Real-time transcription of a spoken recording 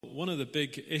one of the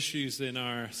big issues in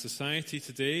our society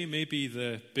today, maybe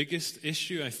the biggest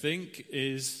issue, I think,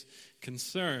 is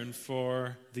concern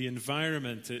for the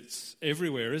environment. It's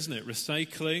everywhere, isn't it?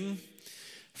 Recycling,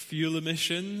 fuel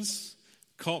emissions,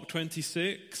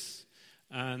 COP26,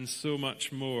 and so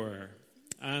much more.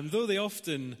 And though they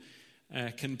often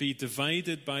can be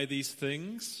divided by these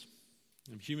things,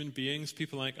 human beings,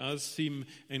 people like us, seem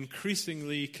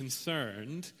increasingly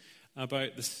concerned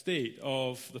about the state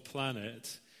of the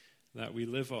planet that we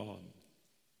live on.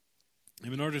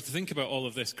 And in order to think about all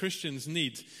of this, Christians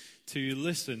need to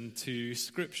listen to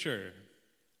Scripture.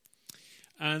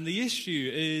 And the issue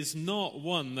is not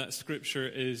one that Scripture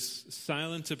is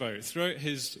silent about. Throughout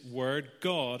His Word,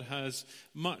 God has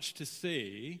much to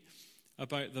say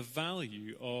about the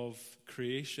value of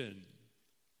creation.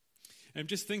 And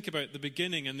just think about the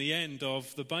beginning and the end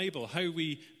of the Bible. How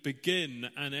we begin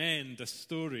and end a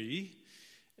story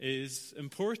is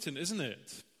important, isn't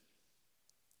it?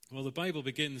 Well, the Bible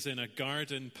begins in a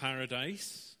garden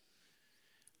paradise,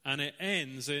 and it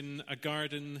ends in a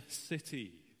garden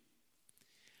city.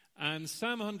 And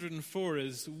Psalm 104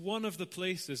 is one of the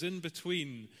places in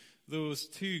between those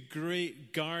two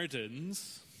great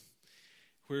gardens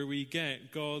where we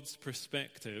get God's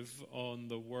perspective on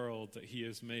the world that He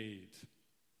has made.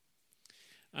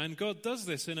 And God does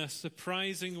this in a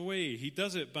surprising way. He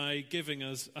does it by giving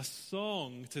us a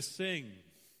song to sing.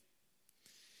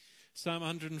 Psalm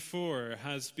 104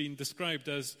 has been described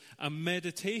as a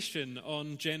meditation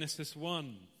on Genesis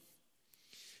 1.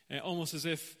 Almost as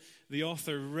if the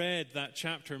author read that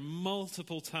chapter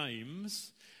multiple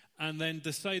times and then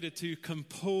decided to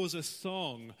compose a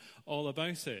song all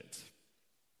about it.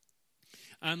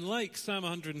 And like Psalm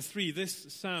 103,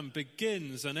 this psalm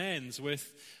begins and ends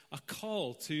with a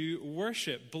call to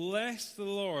worship. Bless the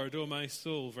Lord, O my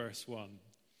soul, verse 1.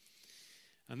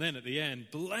 And then at the end,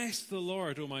 bless the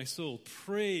Lord, O my soul,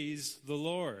 praise the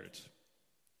Lord.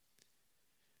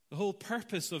 The whole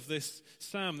purpose of this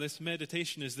psalm, this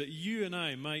meditation, is that you and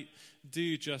I might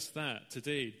do just that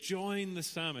today. Join the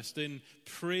psalmist in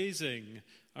praising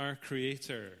our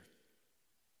Creator.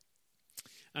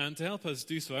 And to help us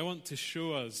do so, I want to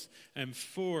show us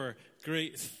 4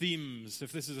 great themes.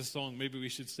 If this is a song, maybe we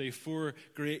should say 4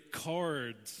 great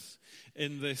chords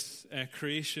in this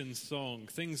creation song,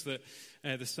 things that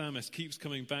the psalmist keeps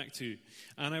coming back to.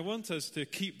 And I want us to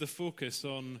keep the focus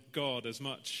on God as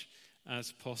much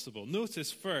as possible.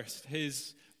 Notice first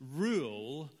His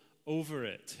rule over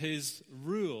it. His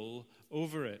rule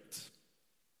over it.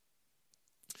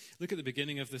 Look at the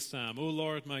beginning of the psalm. O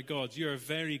Lord my God, you are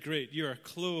very great. You are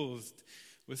clothed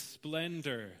with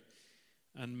splendor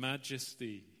and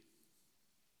majesty.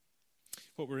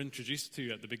 What we're introduced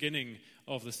to at the beginning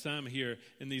of the psalm here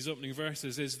in these opening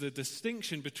verses is the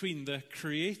distinction between the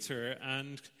Creator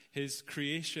and His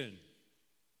creation.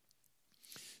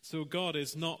 So God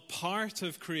is not part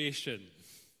of creation,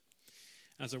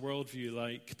 as a worldview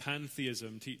like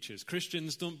pantheism teaches.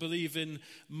 Christians don't believe in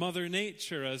Mother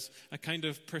Nature as a kind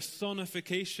of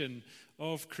personification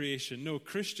of creation. No,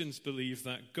 Christians believe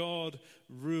that God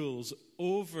rules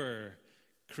over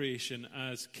creation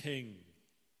as king.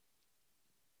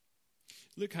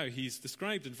 Look how He's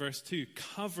described in verse 2,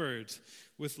 covered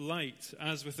with light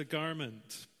as with a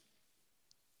garment,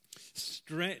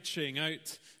 stretching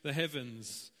out the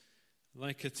heavens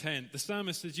like a tent. The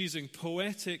psalmist is using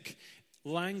poetic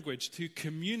language to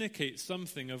communicate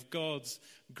something of God's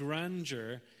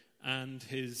grandeur and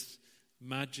His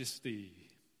majesty.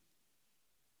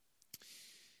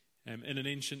 In an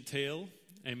ancient tale,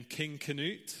 King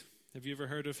Canute, have you ever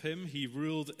heard of him? He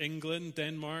ruled England,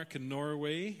 Denmark, and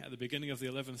Norway at the beginning of the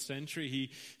 11th century.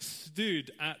 He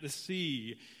stood at the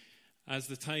sea as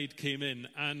the tide came in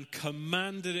and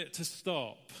commanded it to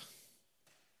stop.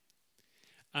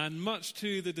 And much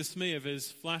to the dismay of his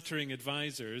flattering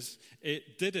advisors,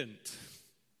 it didn't.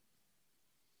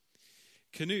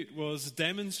 Canute was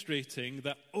demonstrating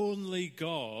that only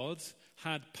God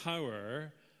had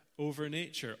power over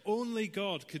nature. Only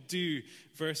God could do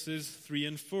verses 3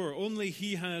 and 4. Only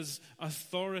He has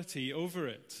authority over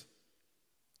it.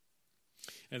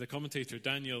 The commentator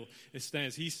Daniel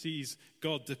Estes, he sees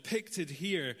God depicted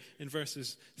here in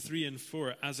verses 3 and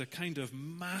 4 as a kind of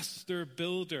master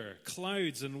builder.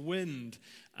 Clouds and wind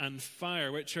and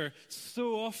fire, which are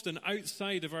so often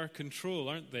outside of our control,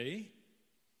 aren't they?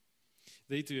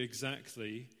 They do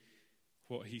exactly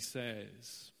what He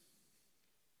says.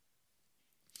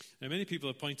 Now, many people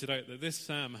have pointed out that this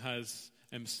psalm has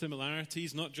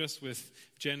similarities, not just with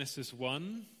Genesis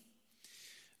 1,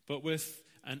 but with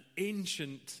an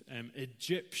ancient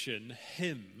Egyptian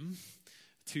hymn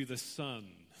to the sun.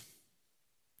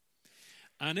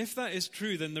 And if that is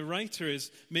true, then the writer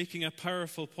is making a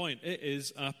powerful point. It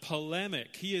is a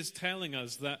polemic. He is telling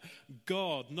us that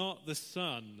God, not the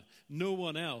Son, no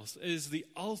one else, is the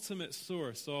ultimate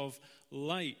source of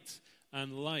light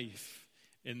and life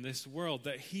in this world,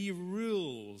 that he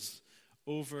rules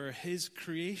over his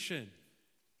creation,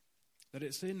 that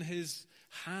it's in his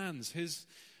hands, it's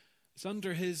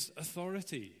under his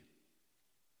authority.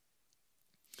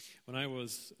 When I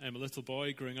was a little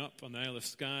boy growing up on the Isle of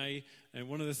Skye, and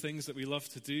one of the things that we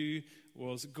loved to do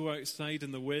was go outside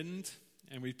in the wind,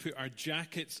 and we'd put our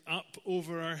jackets up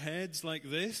over our heads like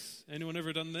this. Anyone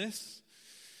ever done this?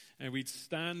 And we'd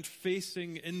stand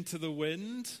facing into the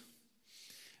wind.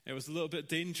 It was a little bit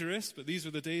dangerous, but these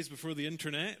were the days before the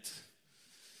internet.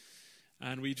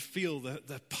 And we'd feel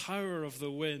the power of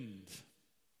the wind.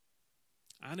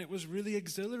 And it was really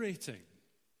exhilarating.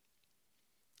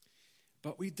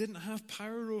 But we didn't have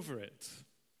power over it.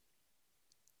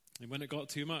 And when it got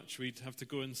too much, we'd have to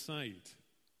go inside.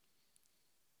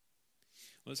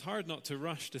 Well, it's hard not to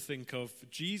rush to think of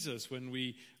Jesus when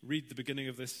we read the beginning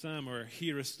of this psalm or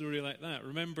hear a story like that.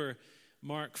 Remember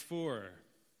Mark 4.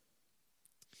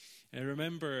 And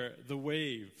remember the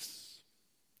waves.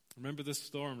 Remember the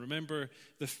storm. Remember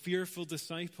the fearful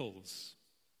disciples.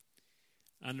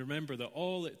 And remember that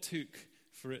all it took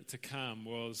for it to calm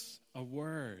was a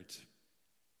word.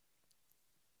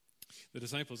 The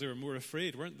disciples, they were more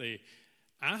afraid, weren't they,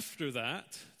 after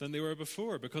that than they were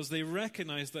before, because they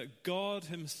recognized that God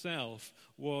himself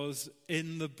was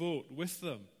in the boat with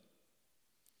them.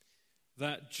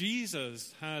 That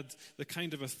Jesus had the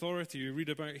kind of authority we read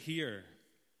about here,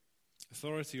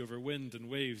 authority over wind and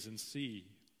waves and sea.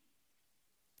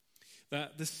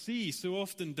 That the sea, so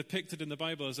often depicted in the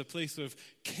Bible as a place of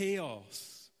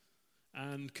chaos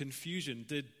and confusion,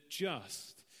 did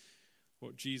just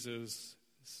what Jesus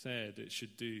said it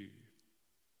should do.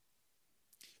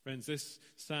 Friends, this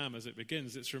psalm, as it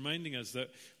begins, it's reminding us that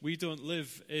we don't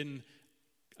live in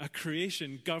a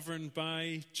creation governed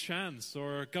by chance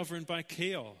or governed by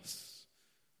chaos.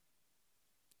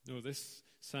 No, this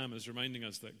psalm is reminding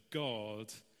us that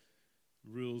God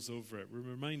rules over it. We're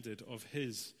reminded of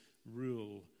his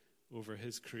rule over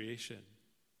his creation.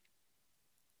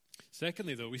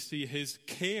 Secondly, though, we see his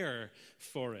care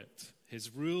for it.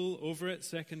 His rule over it.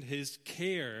 Second, his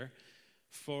care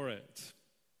for it.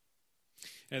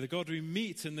 The God we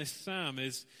meet in this psalm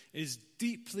is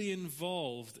deeply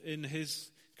involved in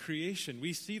his creation.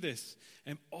 We see this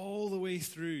all the way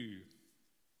through.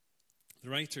 The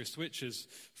writer switches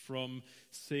from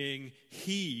saying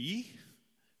he,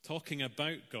 talking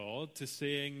about God, to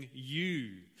saying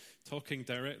you, talking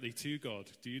directly to God.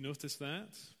 Do you notice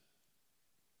that?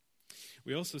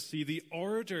 We also see the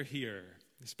order here,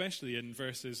 especially in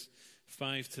verses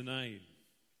 5 to 9.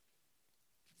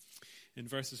 In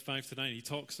verses 5 to 9, he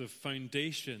talks of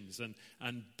foundations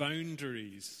and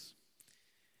boundaries.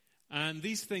 And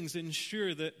these things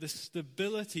ensure that the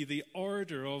stability, the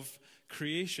order of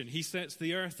creation. He sets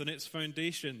the earth on its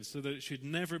foundations so that it should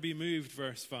never be moved,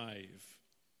 verse 5.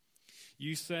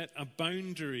 You set a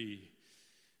boundary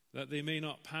that they may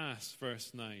not pass,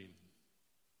 verse 9.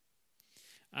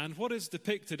 And what is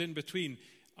depicted in between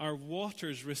are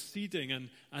waters receding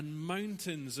and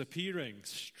mountains appearing,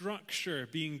 structure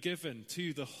being given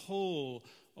to the whole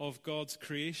of God's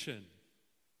creation.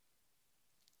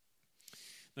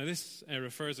 Now this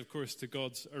refers, of course, to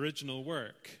God's original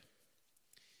work.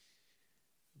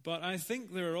 But I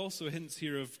think there are also hints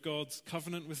here of God's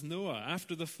covenant with Noah.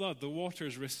 After the flood, the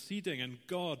waters receding and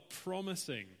God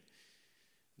promising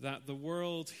that the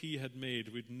world he had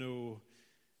made would know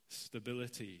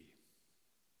stability.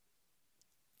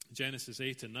 Genesis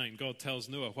 8 and 9, God tells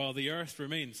Noah, while the earth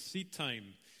remains, seed time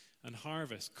and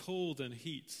harvest, cold and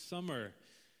heat, summer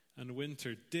and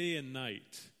winter, day and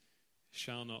night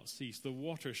shall not cease. The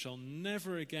water shall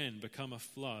never again become a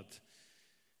flood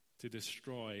to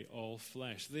destroy all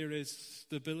flesh. There is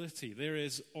stability, there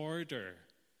is order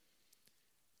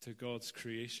to God's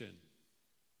creation.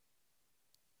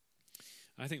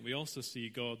 I think we also see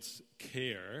God's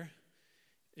care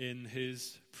in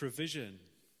his provision.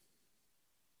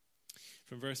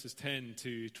 From verses 10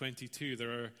 to 22,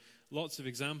 there are lots of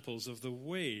examples of the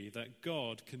way that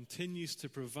God continues to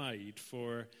provide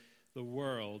for the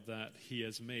world that he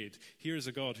has made. Here's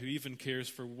a God who even cares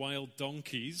for wild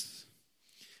donkeys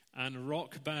and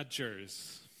rock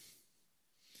badgers.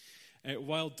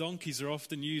 Wild donkeys are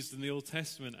often used in the Old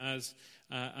Testament as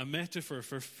a metaphor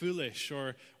for foolish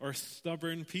or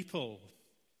stubborn people.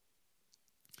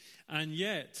 And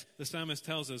yet, the psalmist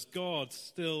tells us, God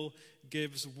still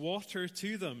gives water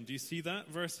to them. Do you see that?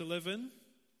 Verse 11.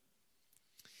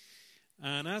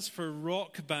 And as for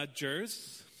rock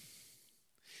badgers,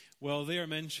 well, they are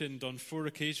mentioned on 4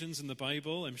 occasions in the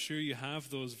Bible. I'm sure you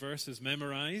have those verses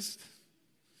memorized.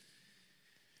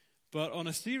 But on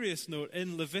a serious note,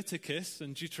 in Leviticus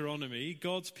and Deuteronomy,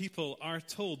 God's people are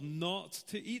told not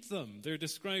to eat them. They're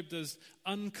described as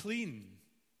unclean.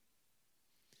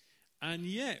 And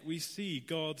yet we see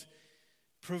God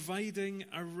providing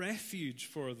a refuge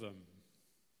for them.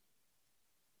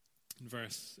 In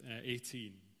verse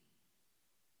 18.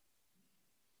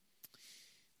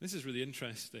 This is really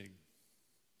interesting.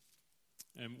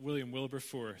 William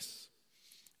Wilberforce,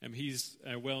 he's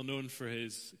well known for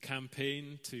his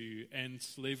campaign to end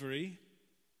slavery.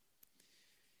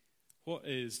 What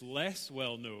is less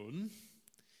well known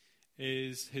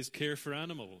is his care for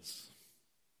animals.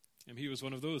 He was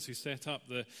one of those who set up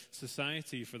the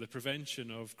Society for the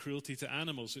Prevention of Cruelty to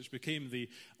Animals, which became the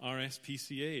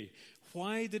RSPCA.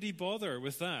 Why did he bother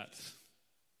with that?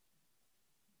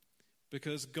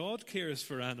 Because God cares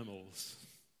for animals.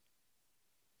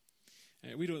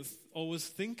 We don't always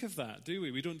think of that, do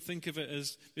we? We don't think of it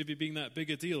as maybe being that big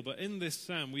a deal. But in this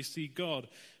psalm, we see God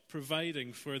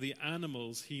providing for the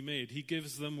animals he made. He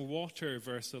gives them water,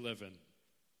 verse 11.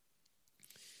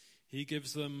 He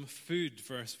gives them food,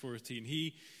 verse 14.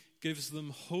 He gives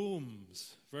them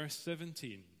homes, verse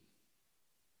 17.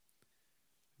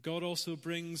 God also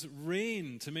brings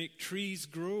rain to make trees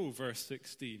grow, verse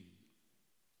 16.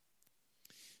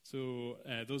 So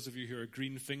those of you who are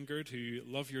green-fingered, who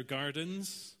love your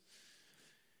gardens,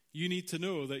 you need to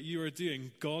know that you are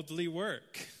doing godly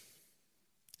work,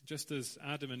 just as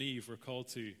Adam and Eve were called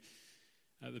to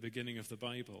at the beginning of the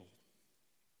Bible.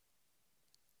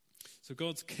 So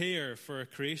God's care for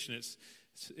creation,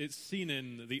 it's seen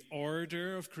in the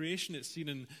order of creation. It's seen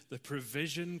in the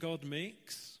provision God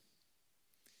makes.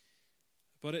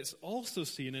 But it's also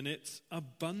seen in its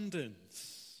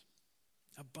abundance.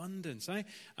 Abundance. I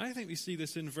think we see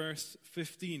this in verse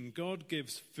 15. God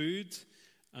gives food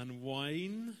and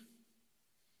wine,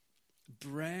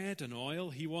 bread and oil.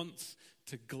 He wants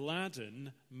to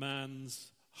gladden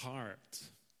man's heart.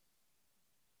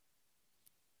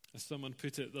 As someone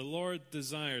put it, the Lord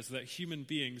desires that human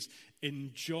beings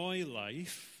enjoy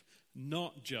life,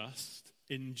 not just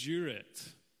endure it.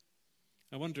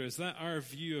 I wonder, is that our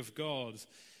view of God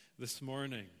this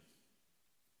morning?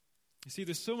 You see,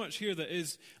 there's so much here that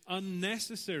is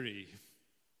unnecessary.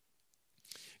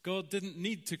 God didn't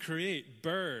need to create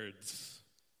birds.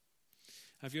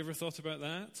 Have you ever thought about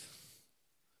that?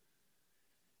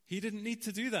 He didn't need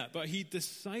to do that, but he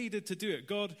decided to do it.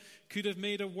 God could have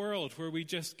made a world where we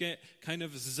just get kind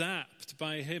of zapped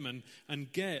by him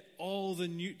and get all the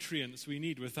nutrients we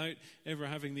need without ever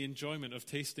having the enjoyment of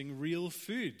tasting real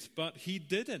food. But he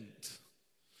didn't.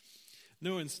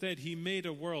 No, instead, he made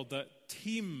a world that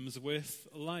teems with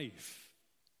life.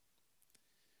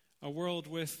 A world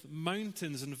with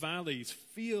mountains and valleys,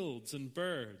 fields and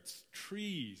birds,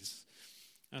 trees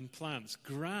and plants,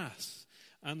 grass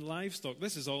and livestock.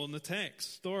 This is all in the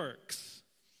text. Storks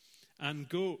and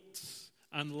goats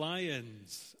and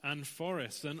lions and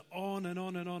forests and on and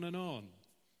on and on and on.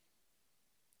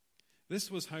 This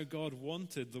was how God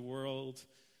wanted the world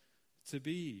to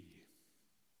be.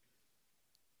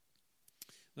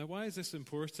 Now, why is this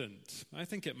important? I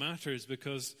think it matters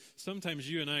because sometimes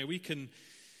you and I, we can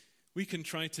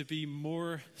try to be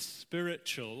more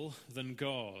spiritual than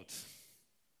God.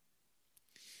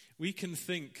 We can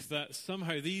think that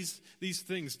somehow these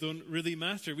things don't really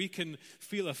matter. We can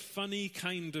feel a funny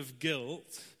kind of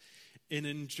guilt in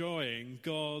enjoying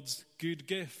God's good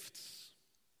gifts.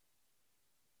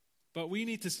 But we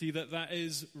need to see that that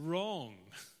is wrong.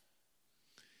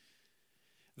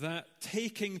 That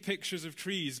taking pictures of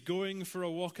trees, going for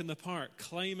a walk in the park,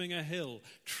 climbing a hill,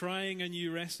 trying a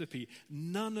new recipe,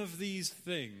 none of these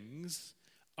things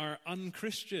are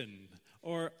unchristian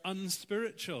or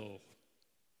unspiritual.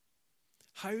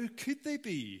 How could they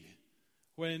be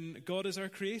when God is our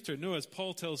creator? No, as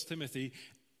Paul tells Timothy,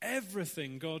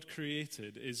 everything God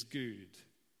created is good.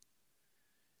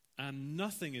 And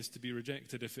nothing is to be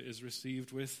rejected if it is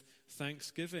received with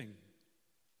thanksgiving.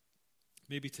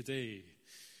 Maybe today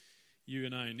you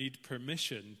and I need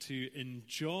permission to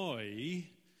enjoy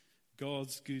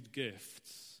God's good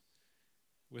gifts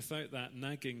without that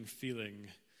nagging feeling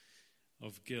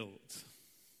of guilt.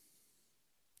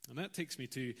 And that takes me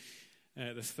to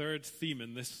the third theme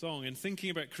in this song. In thinking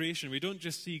about creation, we don't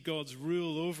just see God's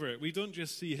rule over it. We don't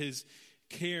just see his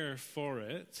care for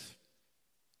it.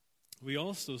 We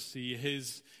also see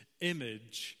his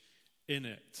image in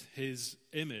it. His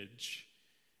image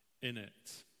in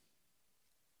it.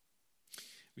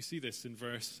 We see this in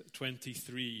verse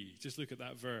 23. Just look at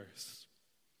that verse.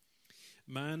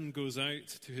 Man goes out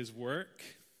to his work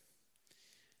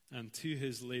and to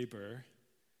his labor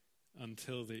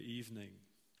until the evening.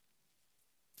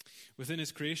 Within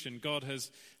his creation, God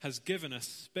has given a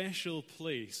special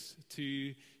place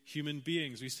to human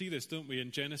beings. We see this, don't we,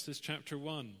 in Genesis chapter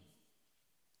 1.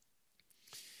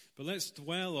 But let's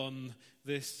dwell on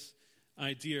this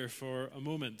idea for a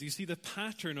moment. Do you see the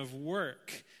pattern of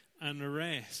work and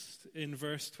rest in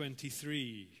verse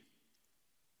 23?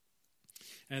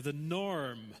 The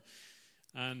norm,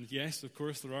 and yes, of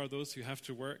course, there are those who have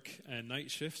to work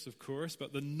night shifts, of course,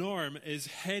 but the norm is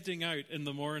heading out in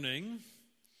the morning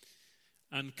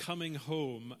and coming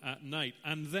home at night,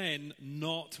 and then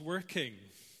not working.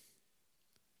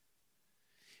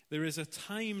 There is a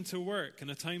time to work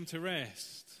and a time to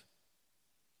rest.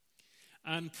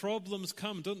 And problems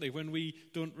come, don't they, when we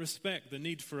don't respect the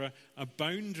need for a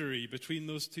boundary between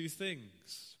those two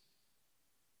things.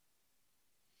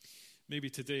 Maybe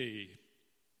today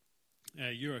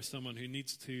you are someone who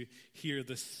needs to hear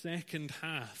the second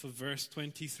half of verse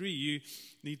 23. You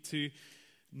need to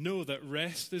know that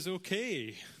rest is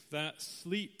okay, that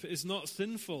sleep is not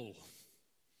sinful.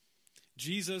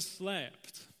 Jesus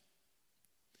slept,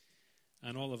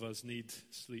 and all of us need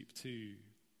sleep too.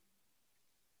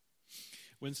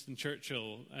 Winston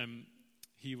Churchill,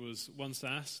 he was once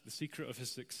asked the secret of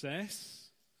his success.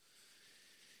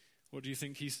 What do you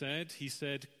think he said? He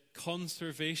said,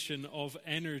 conservation of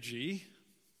energy.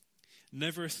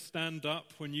 Never stand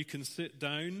up when you can sit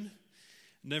down.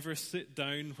 Never sit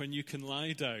down when you can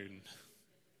lie down.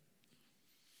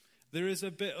 There is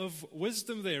a bit of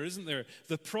wisdom there, isn't there?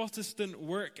 The Protestant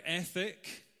work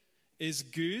ethic is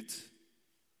good,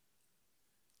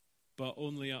 but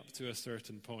only up to a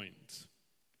certain point.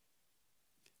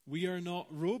 We are not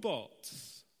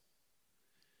robots.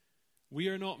 We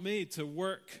are not made to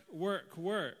work.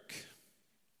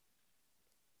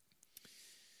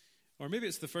 Or maybe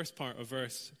it's the first part of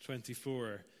verse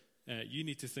 24. You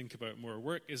need to think about more.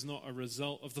 Work is not a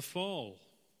result of the fall.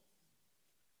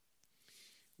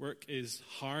 Work is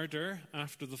harder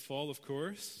after the fall, of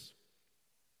course.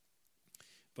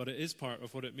 But it is part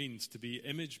of what it means to be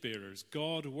image bearers.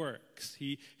 God works.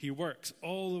 He works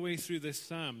all the way through this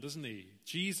psalm, doesn't he?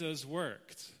 Jesus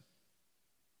worked.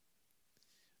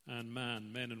 And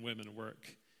men and women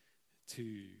work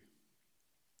too.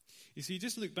 You see,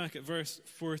 just look back at verse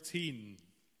 14.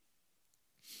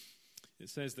 It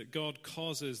says that God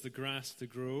causes the grass to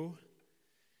grow.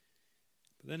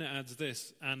 But then it adds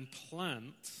this, and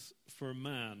plants for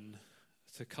man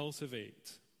to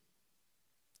cultivate.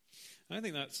 I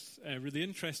think that's really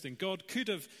interesting. God could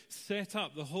have set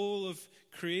up the whole of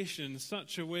creation in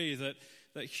such a way that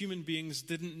human beings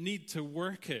didn't need to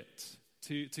work it,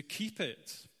 to keep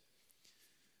it.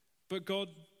 But God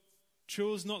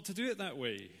chose not to do it that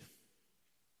way.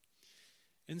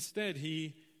 Instead,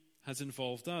 he has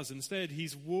involved us. Instead,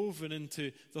 he's woven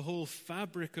into the whole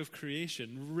fabric of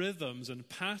creation rhythms and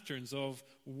patterns of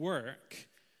work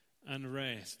and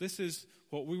rest. This is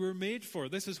what we were made for.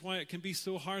 This is why it can be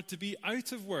so hard to be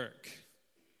out of work,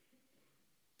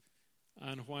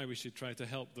 and why we should try to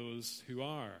help those who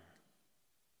are.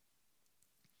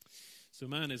 So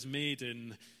man is made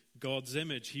in God's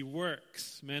image. He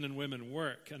works. Men and women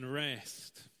work and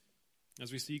rest,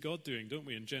 as we see God doing, don't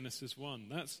we, in Genesis 1.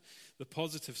 That's the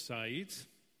positive side.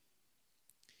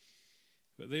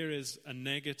 But there is a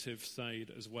negative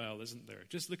side as well, isn't there?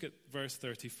 Just look at verse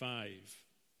 35.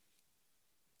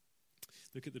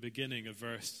 Look at the beginning of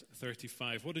verse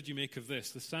 35. What did you make of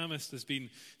this? The psalmist has been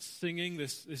singing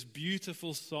this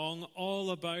beautiful song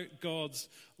all about God's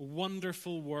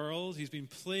wonderful world. He's been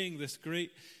playing this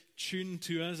great tune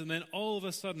to us, and then all of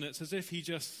a sudden it's as if he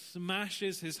just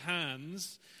smashes his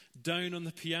hands down on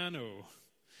the piano.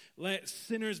 Let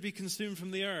sinners be consumed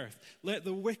from the earth. Let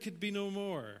the wicked be no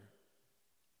more.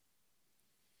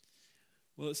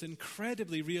 Well, it's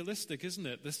incredibly realistic, isn't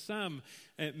it? The psalm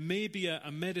may be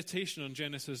a meditation on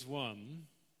Genesis 1,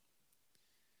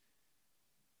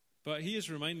 but he is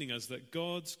reminding us that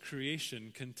God's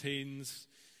creation contains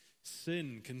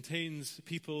sin, contains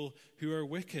people who are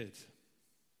wicked.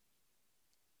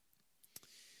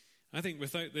 I think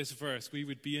without this verse, we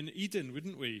would be in Eden,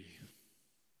 wouldn't we?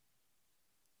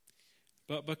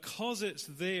 But because it's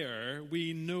there,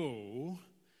 we know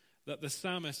that the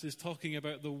psalmist is talking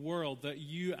about the world that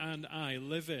you and I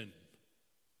live in.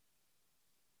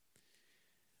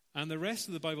 And the rest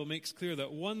of the Bible makes clear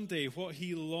that one day what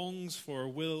he longs for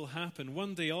will happen.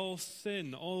 One day all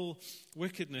sin, all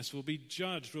wickedness will be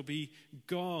judged, will be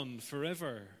gone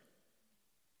forever.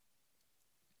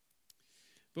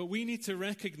 But we need to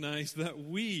recognize that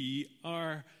we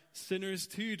are sinners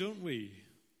too, don't we?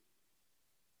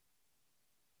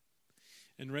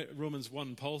 In Romans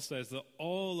 1, Paul says that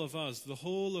all of us, the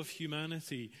whole of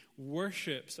humanity,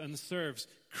 worships and serves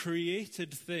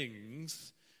created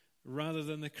things rather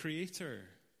than the Creator.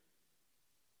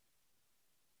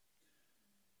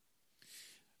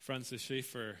 Francis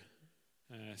Schaeffer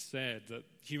said that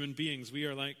human beings, we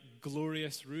are like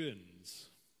glorious ruins.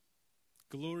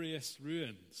 Glorious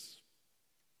ruins.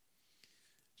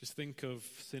 Just think of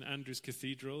St. Andrew's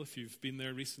Cathedral, if you've been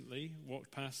there recently,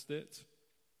 walked past it.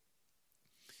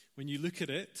 When you look at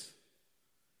it,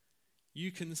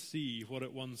 you can see what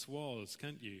it once was,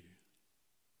 can't you?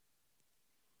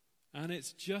 And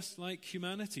it's just like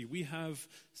humanity. We have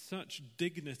such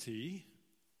dignity,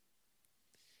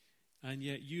 and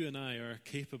yet you and I are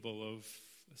capable of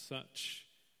such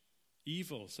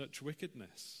evil, such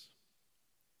wickedness.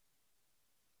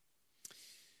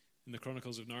 In the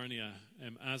Chronicles of Narnia,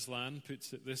 Aslan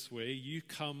puts it this way: "You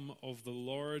come of the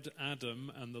Lord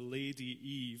Adam and the Lady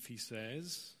Eve," he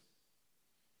says,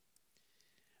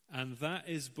 "and that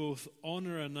is both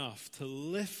honor enough to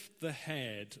lift the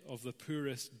head of the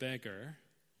poorest beggar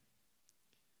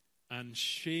and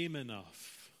shame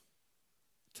enough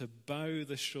to bow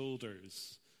the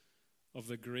shoulders of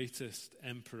the greatest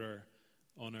emperor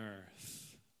on earth."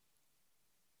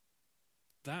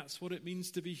 That's what it means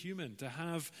to be human, to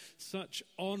have such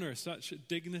honor, such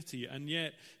dignity, and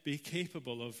yet be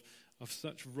capable of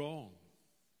such wrong.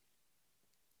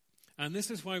 And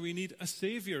this is why we need a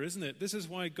Savior, isn't it? This is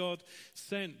why God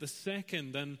sent the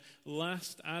second and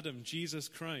last Adam, Jesus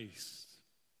Christ.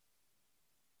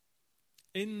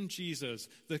 In Jesus,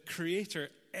 the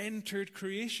Creator entered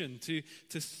creation to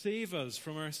save us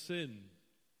from our sin.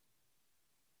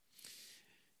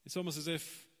 It's almost as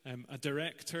if a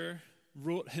director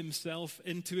wrote himself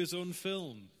into his own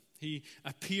film. He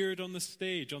appeared on the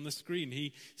stage, on the screen.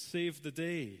 He saved the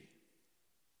day.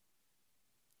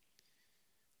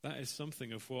 That is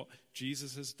something of what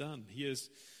Jesus has done. He has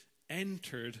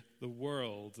entered the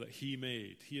world that he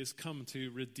made. He has come to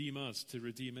redeem us, to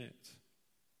redeem it.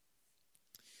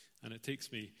 And it takes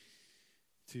me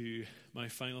to my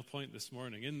final point this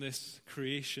morning. In this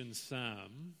creation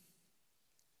psalm,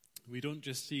 we don't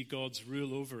just see God's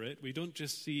rule over it. We don't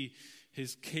just see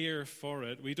his care for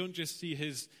it. We don't just see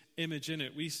his image in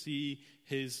it. We see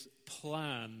his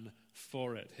plan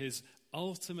for it, his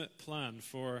ultimate plan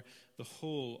for the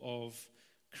whole of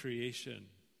creation.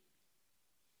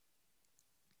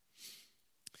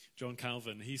 John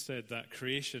Calvin, he said that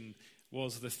creation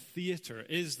is the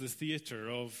theater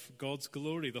of God's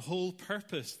glory. The whole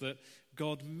purpose that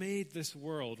God made this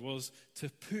world was to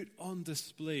put on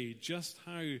display just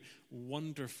how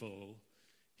wonderful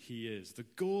he is. The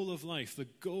goal of life, the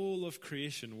goal of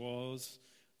creation was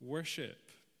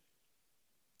worship.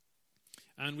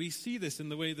 And we see this in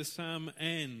the way the psalm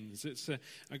ends. It's a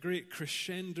great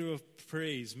crescendo of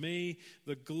praise. May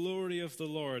the glory of the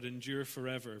Lord endure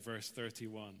forever, verse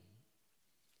 31.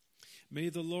 May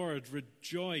the Lord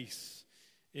rejoice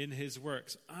in his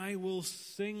works. I will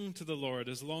sing to the Lord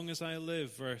as long as I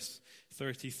live, verse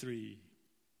 33.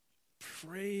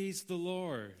 Praise the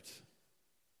Lord.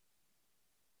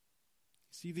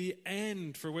 See, the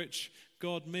end for which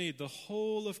God made the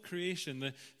whole of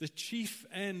creation, the chief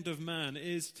end of man,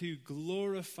 is to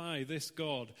glorify this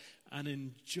God and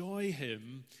enjoy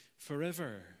him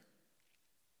forever.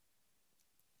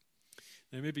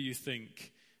 Now, maybe you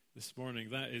think this morning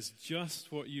that is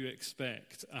just what you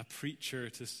expect a preacher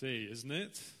to say, isn't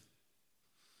it?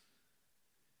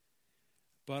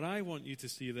 But I want you to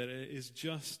see that it is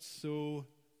just so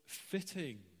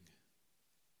fitting.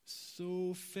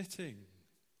 So fitting.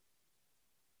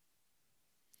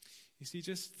 You see,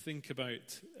 just think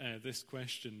about this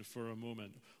question for a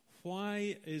moment.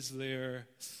 Why is there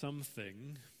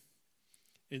something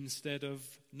instead of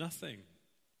nothing?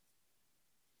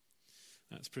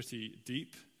 That's pretty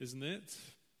deep, isn't it?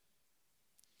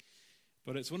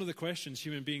 But it's one of the questions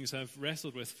human beings have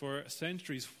wrestled with for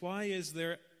centuries. Why is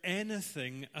there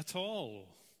anything at all?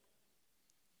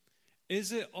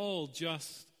 Is it all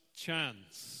just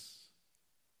chance?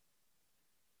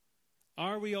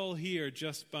 Are we all here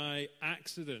just by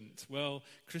accident? Well,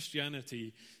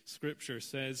 Christianity, Scripture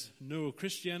says no.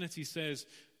 Christianity says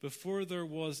before there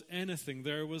was anything,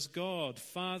 there was God,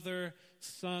 Father,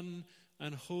 Son,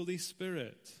 and Holy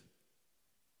Spirit,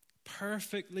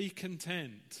 perfectly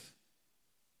content.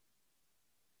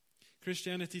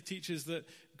 Christianity teaches that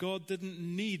God didn't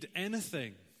need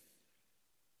anything.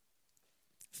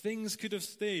 Things could have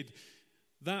stayed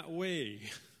that way.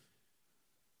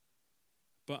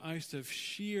 But out of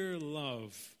sheer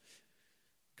love,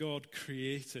 God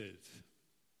created.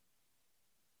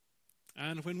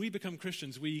 And when we become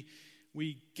Christians, we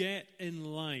get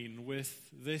in line with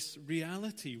this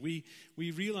reality.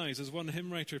 We realize, as one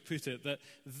hymn writer put it, that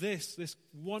this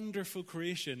wonderful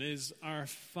creation is our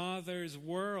Father's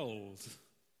world.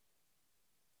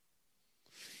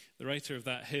 The writer of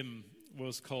that hymn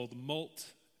was called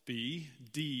Maltby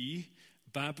D.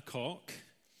 Babcock,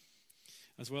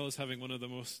 as well as having one of the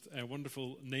most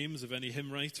wonderful names of any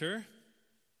hymn writer.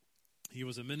 He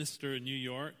was a minister in New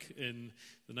York in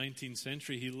the 19th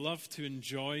century. He loved to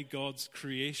enjoy God's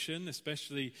creation,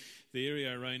 especially the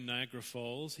area around Niagara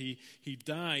Falls. He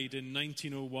died in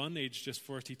 1901, aged just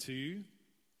 42.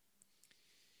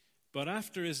 But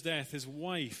after his death, his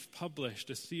wife published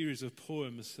a series of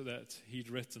poems that he'd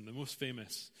written. The most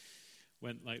famous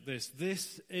went like this: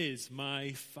 "This is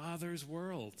my Father's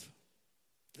world.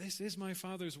 This is my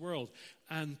Father's world,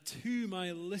 and to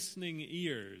my listening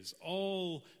ears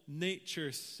all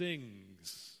nature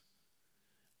sings,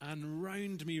 and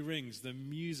round me rings the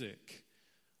music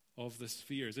of the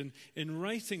spheres." In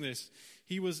writing this,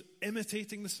 he was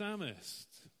imitating the psalmist.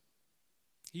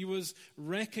 He was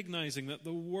recognizing that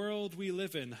the world we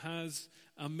live in has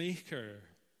a maker.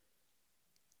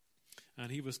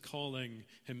 And he was calling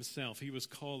himself, he was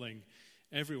calling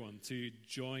everyone to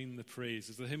join the praise.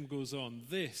 As the hymn goes on,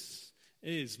 "This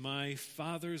is my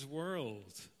Father's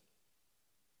world.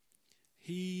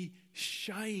 He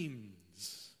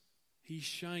shines. He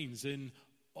shines in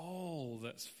all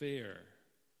that's fair."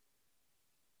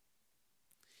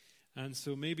 And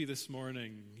so maybe this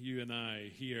morning, you and I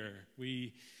here,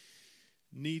 we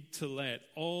need to let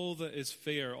all that is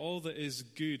fair, all that is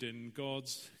good in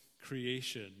God's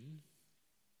creation,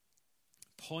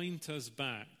 point us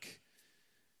back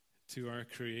to our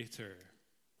Creator.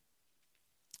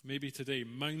 Maybe today,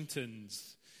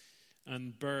 mountains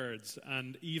and birds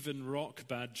and even rock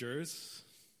badgers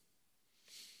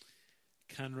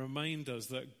can remind us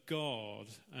that God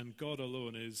and God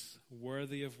alone is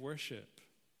worthy of worship.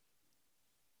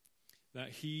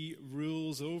 That he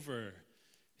rules over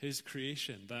his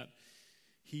creation, that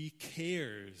he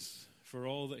cares for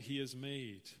all that he has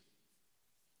made.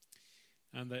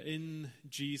 And that in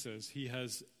Jesus, he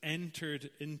has entered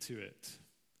into it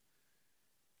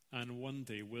and one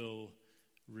day will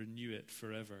renew it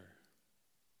forever.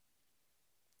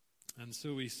 And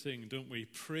so we sing, don't we?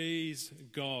 Praise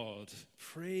God,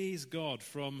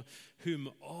 from whom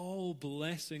all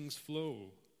blessings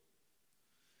flow.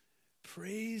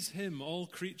 Praise him, all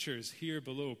creatures here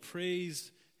below.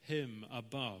 Praise him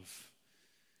above.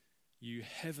 You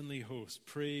heavenly host,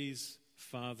 praise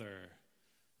Father,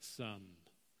 Son,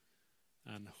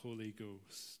 and Holy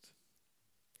Ghost.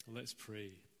 Let's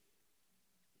pray.